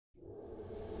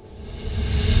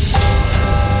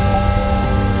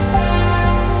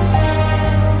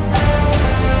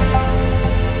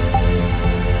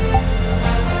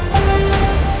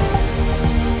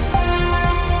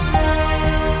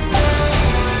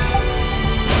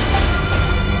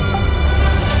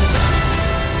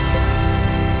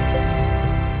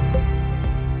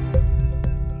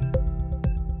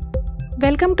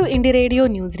Welcome to Indie Radio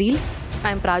Newsreel.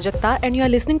 I'm Prajakta and you are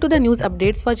listening to the news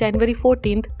updates for January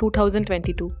 14th,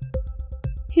 2022.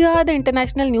 Here are the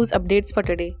international news updates for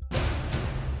today.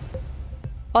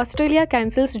 Australia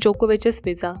cancels Djokovic's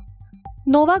visa.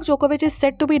 Novak Djokovic is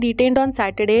set to be detained on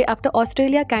Saturday after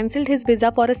Australia cancelled his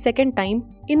visa for a second time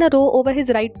in a row over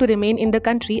his right to remain in the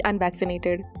country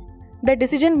unvaccinated. The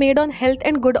decision made on health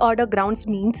and good order grounds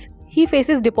means he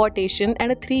faces deportation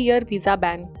and a 3-year visa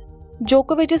ban.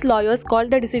 Djokovic's lawyers called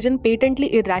the decision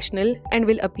patently irrational and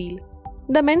will appeal.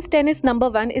 The men's tennis number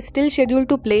 1 is still scheduled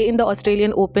to play in the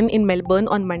Australian Open in Melbourne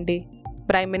on Monday.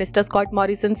 Prime Minister Scott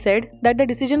Morrison said that the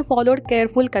decision followed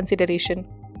careful consideration.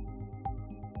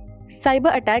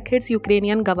 Cyber attack hits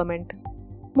Ukrainian government.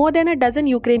 More than a dozen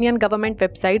Ukrainian government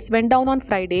websites went down on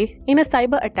Friday in a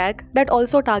cyber attack that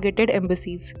also targeted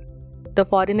embassies. The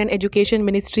Foreign and Education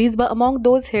Ministries were among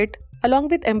those hit, along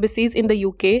with embassies in the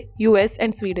UK, US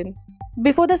and Sweden.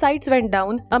 Before the sites went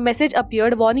down, a message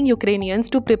appeared warning Ukrainians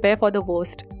to prepare for the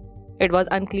worst. It was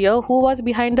unclear who was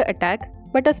behind the attack,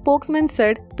 but a spokesman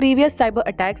said previous cyber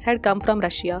attacks had come from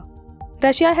Russia.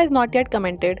 Russia has not yet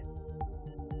commented.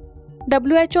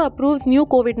 WHO approves new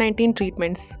COVID-19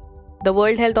 treatments. The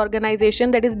World Health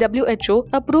Organization, that is WHO,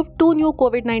 approved 2 new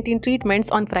COVID-19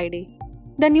 treatments on Friday.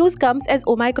 The news comes as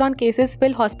Omicron cases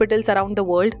fill hospitals around the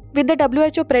world, with the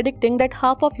WHO predicting that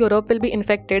half of Europe will be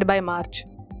infected by March.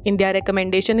 In their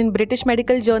recommendation in British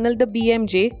medical journal the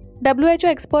BMJ, WHO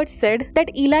experts said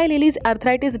that Eli Lilly's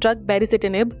arthritis drug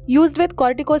baricitinib, used with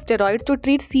corticosteroids to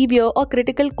treat severe or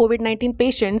critical COVID-19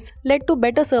 patients, led to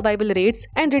better survival rates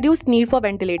and reduced need for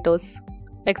ventilators.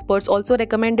 Experts also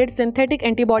recommended synthetic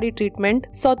antibody treatment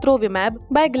sotrovimab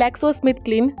by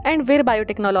GlaxoSmithKline and Vir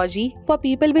Biotechnology for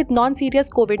people with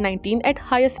non-serious COVID-19 at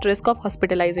highest risk of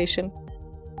hospitalization.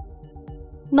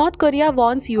 North Korea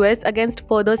warns US against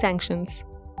further sanctions.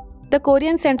 The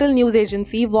Korean Central News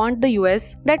Agency warned the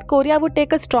US that Korea would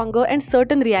take a stronger and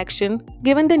certain reaction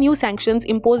given the new sanctions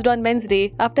imposed on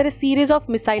Wednesday after a series of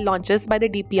missile launches by the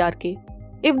DPRK.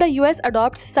 If the US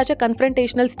adopts such a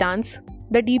confrontational stance,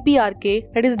 the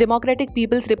DPRK, that is Democratic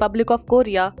People's Republic of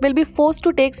Korea, will be forced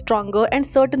to take stronger and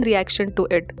certain reaction to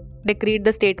it, decreed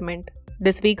the statement.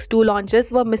 This week's 2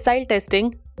 launches were missile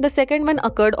testing, the second one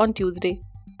occurred on Tuesday.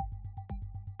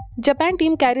 Japan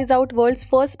team carries out world's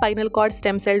first spinal cord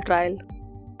stem cell trial.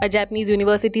 A Japanese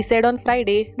university said on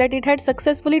Friday that it had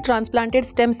successfully transplanted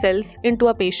stem cells into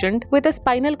a patient with a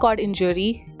spinal cord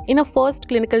injury in a first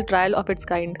clinical trial of its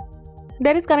kind.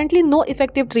 There is currently no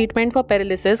effective treatment for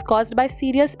paralysis caused by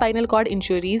serious spinal cord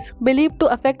injuries believed to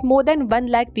affect more than 1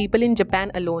 lakh people in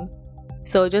Japan alone.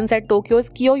 Surgeons at Tokyo's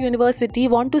Keio University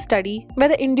want to study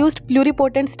whether induced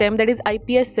pluripotent stem, that is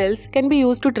iPS cells, can be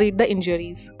used to treat the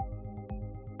injuries.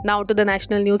 Now to the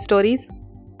national news stories.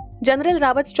 General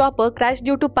Rawat's chopper crashed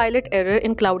due to pilot error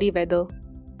in cloudy weather.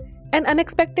 An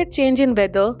unexpected change in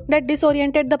weather that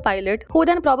disoriented the pilot, who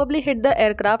then probably hit the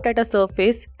aircraft at a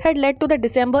surface, had led to the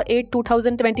December 8,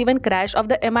 2021 crash of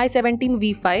the Mi-17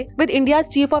 V5 with India's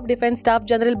Chief of Defence Staff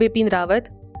General Bipin Rawat,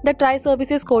 the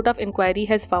Tri-Services Court of Inquiry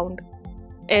has found.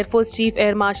 Air Force Chief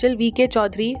Air Marshal V.K.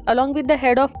 Chaudhary, along with the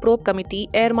head of Probe Committee,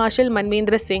 Air Marshal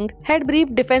Manvendra Singh, had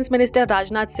briefed Defence Minister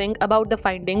Rajnath Singh about the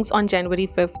findings on January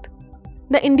 5th.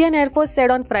 The Indian Air Force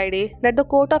said on Friday that the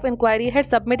Court of Inquiry had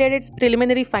submitted its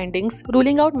preliminary findings,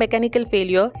 ruling out mechanical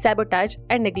failure, sabotage,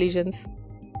 and negligence.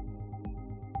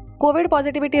 COVID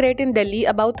positivity rate in Delhi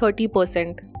about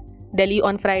 30%. Delhi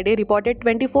on Friday reported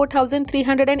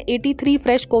 24,383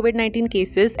 fresh COVID-19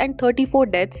 cases and 34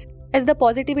 deaths, as the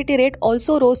positivity rate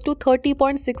also rose to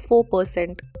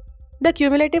 30.64%. The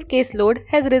cumulative caseload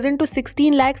has risen to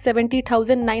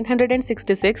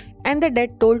 16,70,966 and the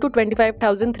death toll to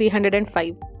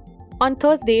 25,305. On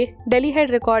Thursday, Delhi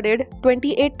had recorded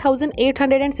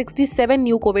 28,867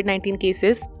 new COVID-19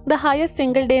 cases, the highest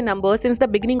single-day number since the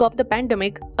beginning of the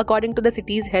pandemic, according to the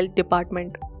city's health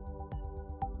department.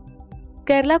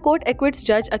 Kerala court acquits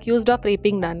judge accused of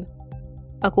raping nun.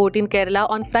 A court in Kerala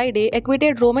on Friday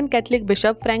acquitted Roman Catholic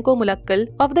Bishop Franco Mulakkal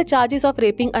of the charges of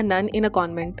raping a nun in a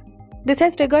convent. This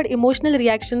has triggered emotional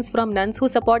reactions from nuns who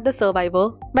support the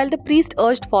survivor, while the priest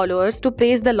urged followers to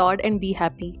praise the Lord and be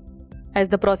happy. As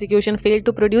the prosecution failed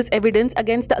to produce evidence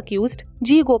against the accused,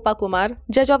 G. Gopakumar,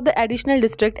 judge of the Additional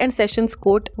District and Sessions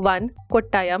Court 1,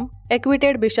 Kottayam,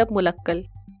 acquitted Bishop Mulakkal.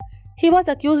 He was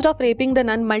accused of raping the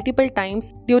nun multiple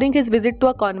times during his visit to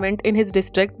a convent in his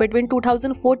district between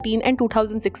 2014 and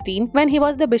 2016 when he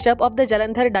was the bishop of the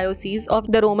Jalandhar Diocese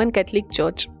of the Roman Catholic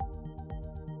Church.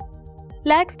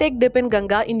 Lakhs take dip in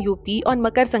Ganga in UP on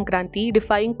Makar Sankranti,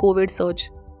 defying COVID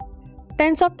surge.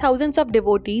 Tens of thousands of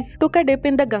devotees took a dip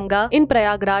in the Ganga in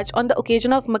Prayagraj on the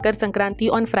occasion of Makar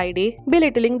Sankranti on Friday,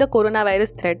 belittling the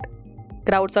coronavirus threat.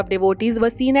 Crowds of devotees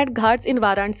were seen at ghats in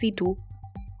Varanasi too.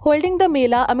 Holding the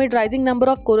Mela amid rising number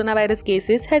of coronavirus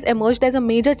cases has emerged as a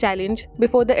major challenge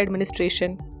before the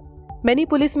administration. Many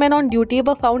policemen on duty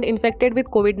were found infected with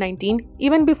COVID-19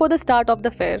 even before the start of the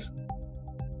fair.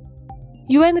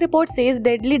 UN report says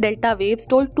deadly Delta wave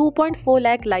stole 2.4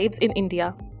 lakh lives in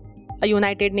India. A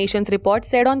United Nations report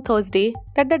said on Thursday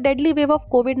that the deadly wave of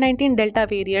COVID-19 Delta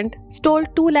variant stole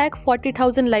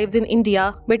 240,000 lives in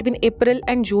India between April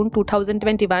and June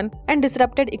 2021 and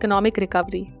disrupted economic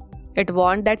recovery. It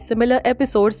warned that similar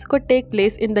episodes could take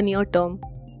place in the near term.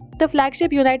 The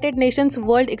flagship United Nations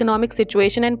World Economic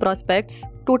Situation and Prospects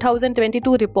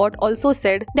 2022 report also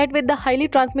said that with the highly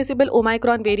transmissible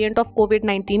Omicron variant of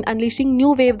COVID-19 unleashing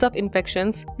new waves of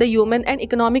infections, the human and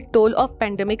economic toll of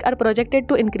pandemic are projected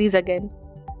to increase again.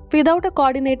 Without a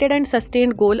coordinated and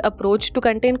sustained goal approach to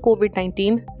contain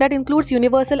COVID-19 that includes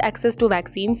universal access to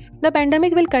vaccines, the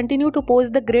pandemic will continue to pose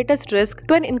the greatest risk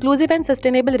to an inclusive and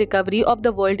sustainable recovery of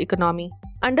the world economy.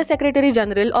 Under Secretary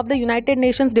General of the United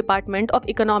Nations Department of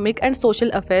Economic and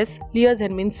Social Affairs, Liaz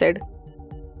Henmin said.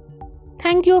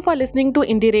 Thank you for listening to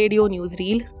Indie Radio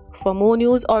Newsreel. For more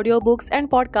news, audiobooks and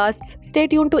podcasts, stay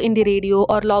tuned to Indie Radio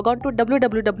or log on to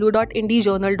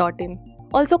www.indiejournal.in.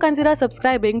 Also consider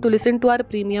subscribing to listen to our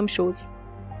premium shows.